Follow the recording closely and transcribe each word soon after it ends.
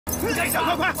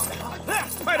快！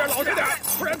快点，老实点，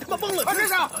不然他妈崩了！快身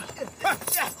上！快，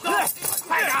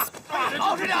快点，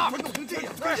老实点！弄成这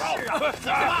样，是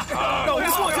啊！让我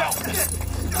坐下。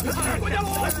回家喽！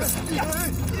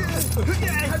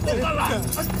太过分了！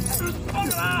放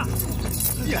着他！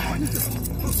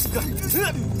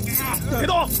别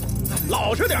动，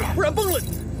老实点，不然崩了！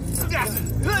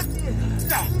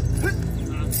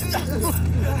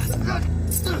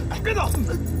别动！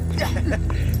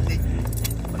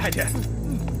太监，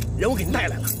人我给你带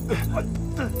来了。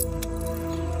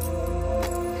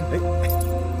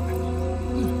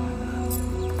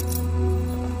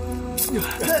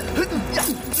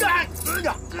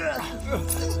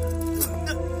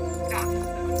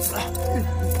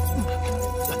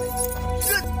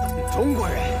中国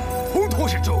人统统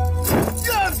是猪。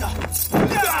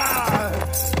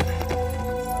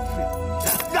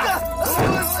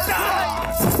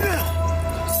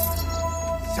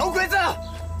小鬼子，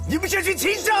你们先去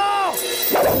擒杀！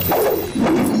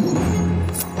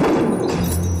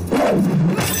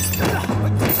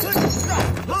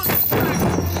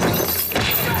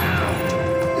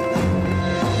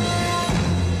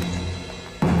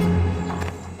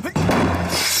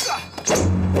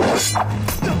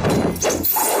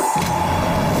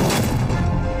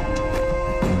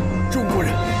中国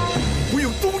人不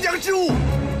用东洋之物。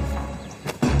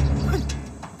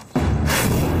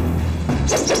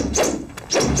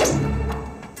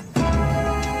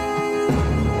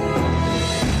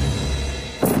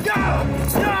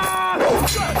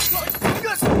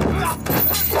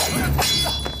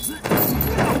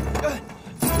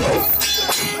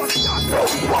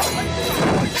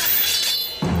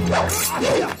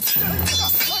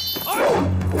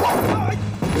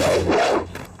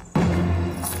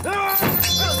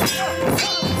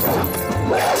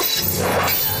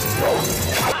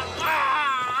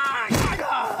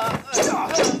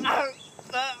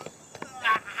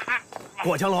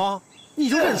郭江龙，你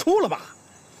就认输了吧，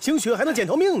兴许还能捡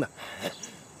条命呢。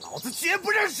老子绝不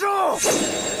认输！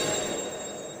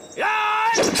呀！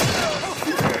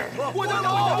郭江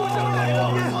龙，郭江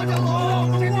龙，郭江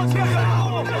龙，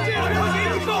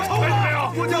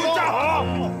郭江龙，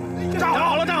站好，站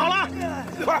好了，站好了，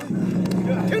快，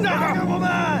听着，我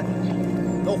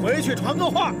们都回去传个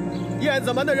话，燕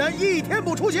子门的人一天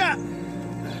不出现，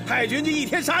太君就一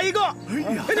天杀一个，听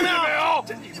见没有？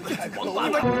你们太王八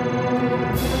蛋！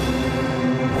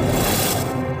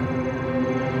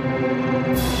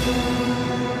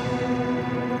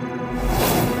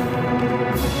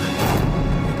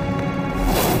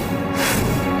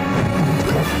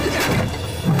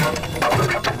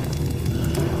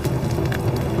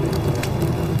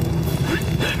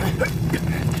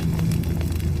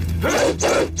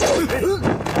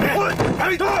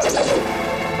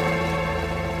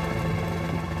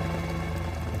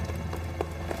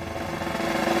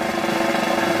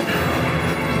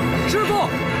师傅，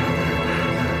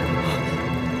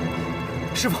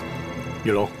师傅，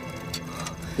玉龙，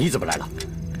你怎么来了？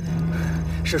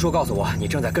师叔告诉我，你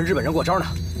正在跟日本人过招呢。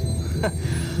哼，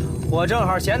我正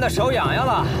好闲得手痒痒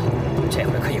了，这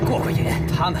回可以过过瘾。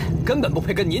他们根本不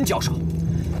配跟您交手。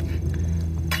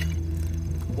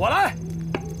我来，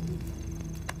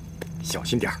小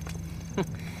心点儿。哼，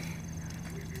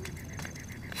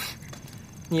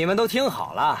你们都听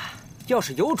好了，要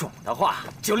是有种的话，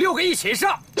就6个一起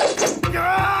上。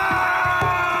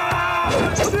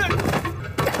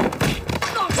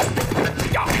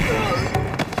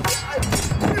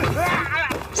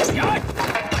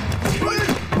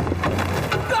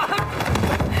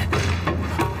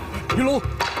云龙，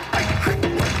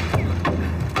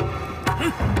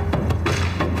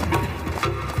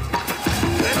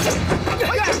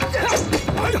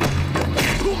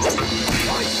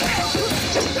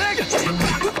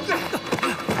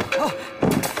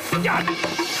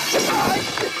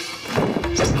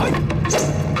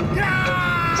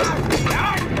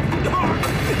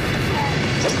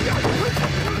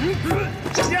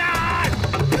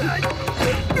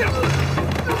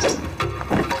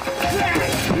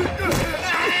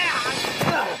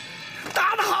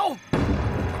打得好！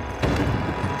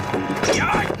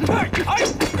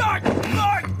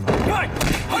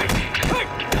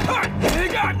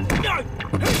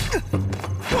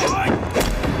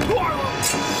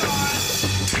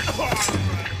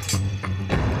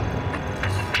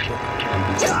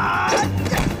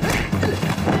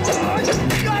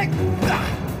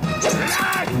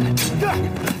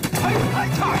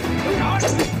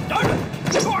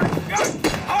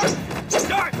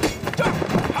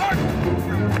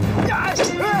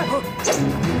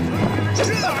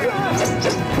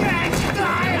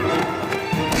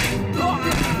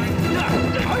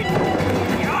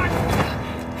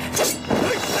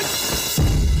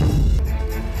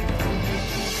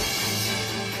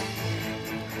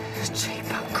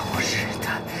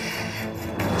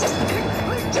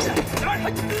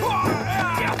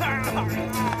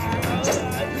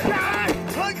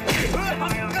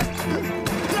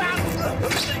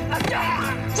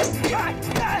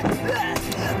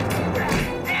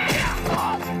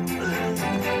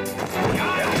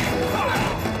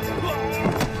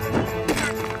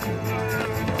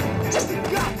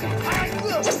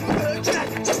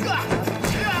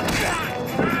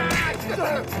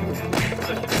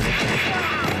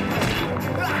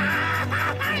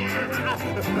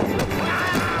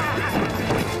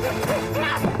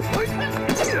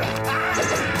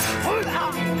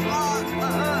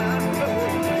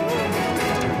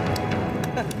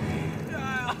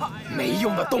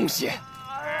东西，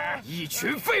一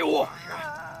群废物！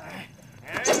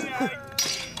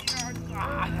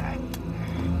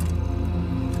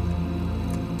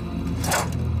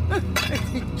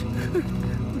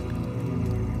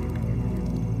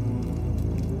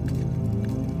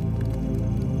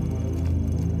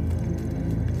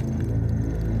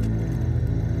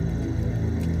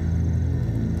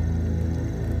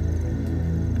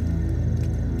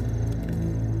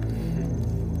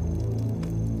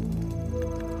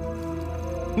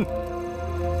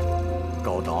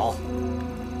高岛，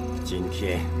今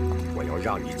天我要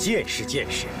让你见识见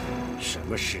识，什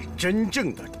么是真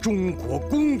正的中国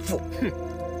功夫。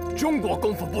哼，中国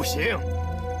功夫不行，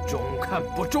中看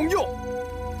不中用。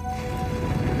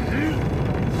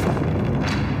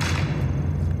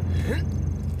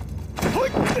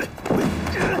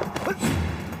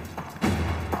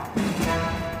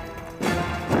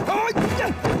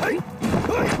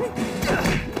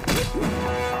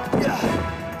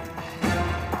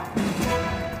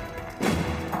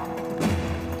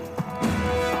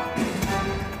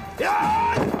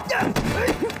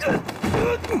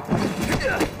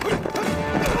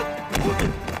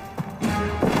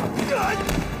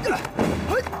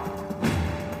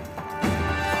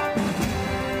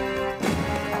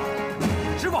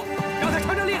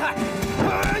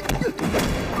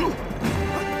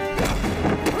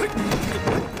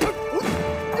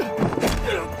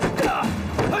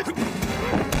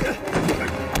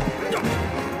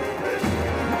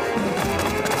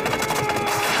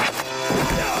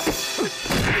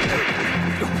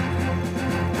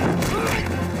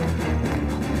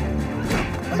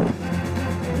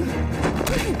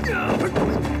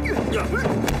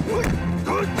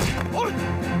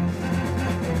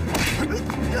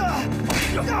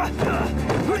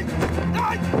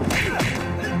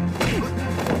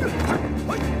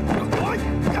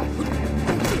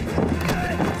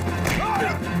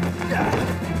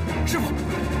师傅，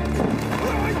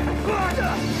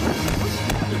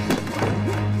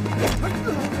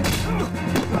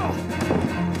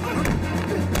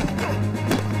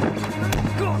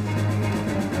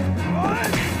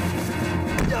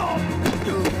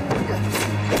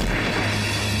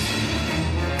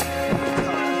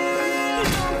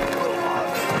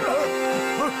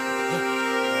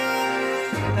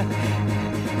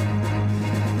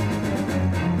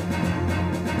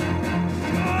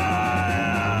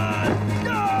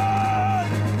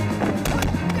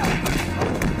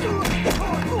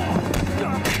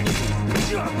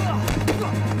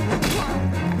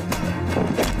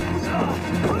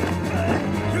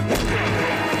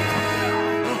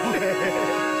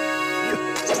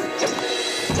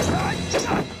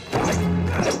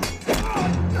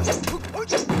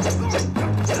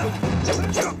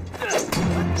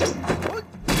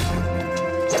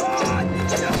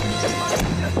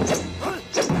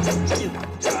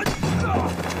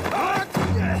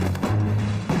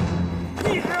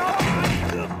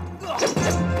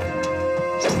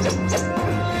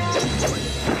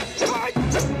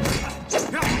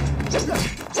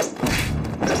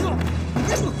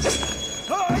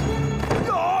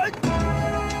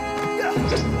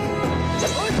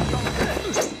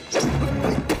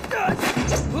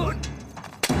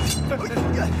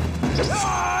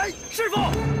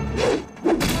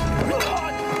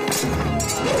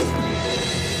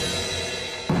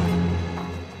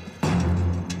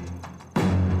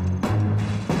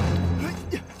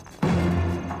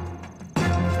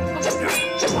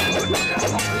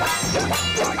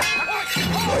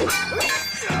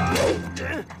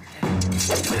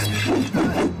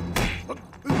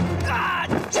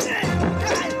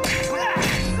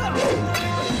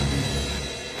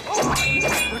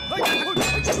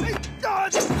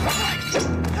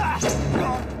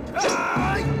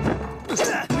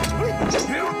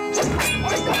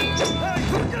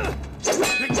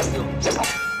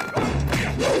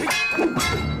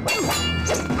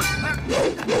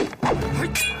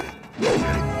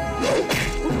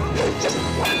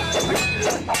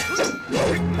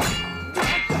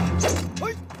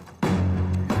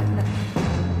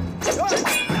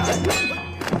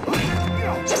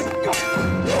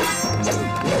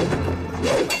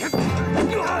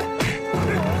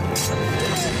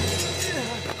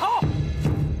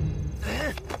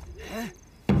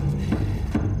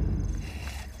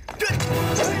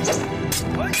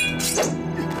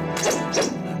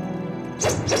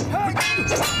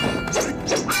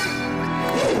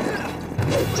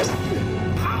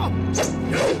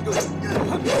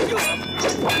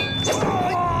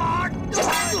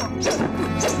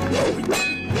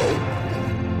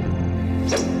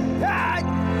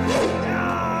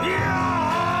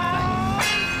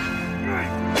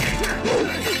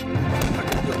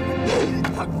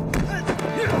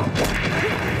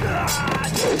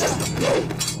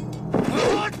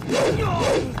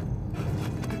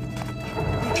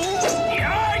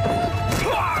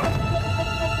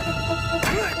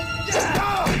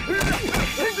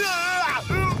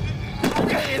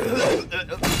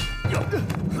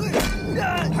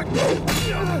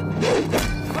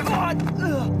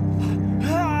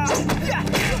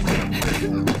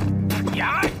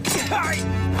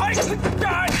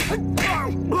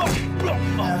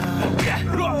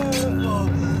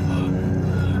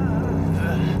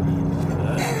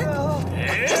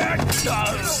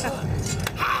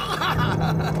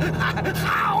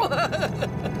好！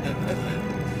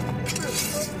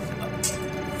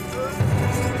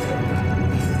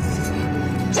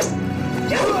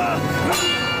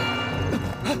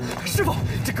师傅，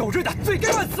这狗日的罪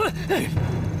该万死！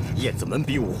燕子门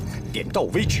比武，点到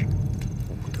为止，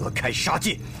不得开杀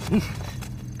戒。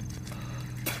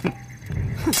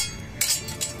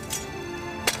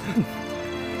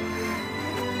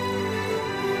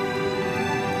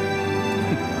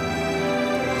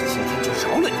今天就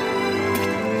饶了你！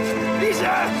李显，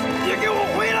也给我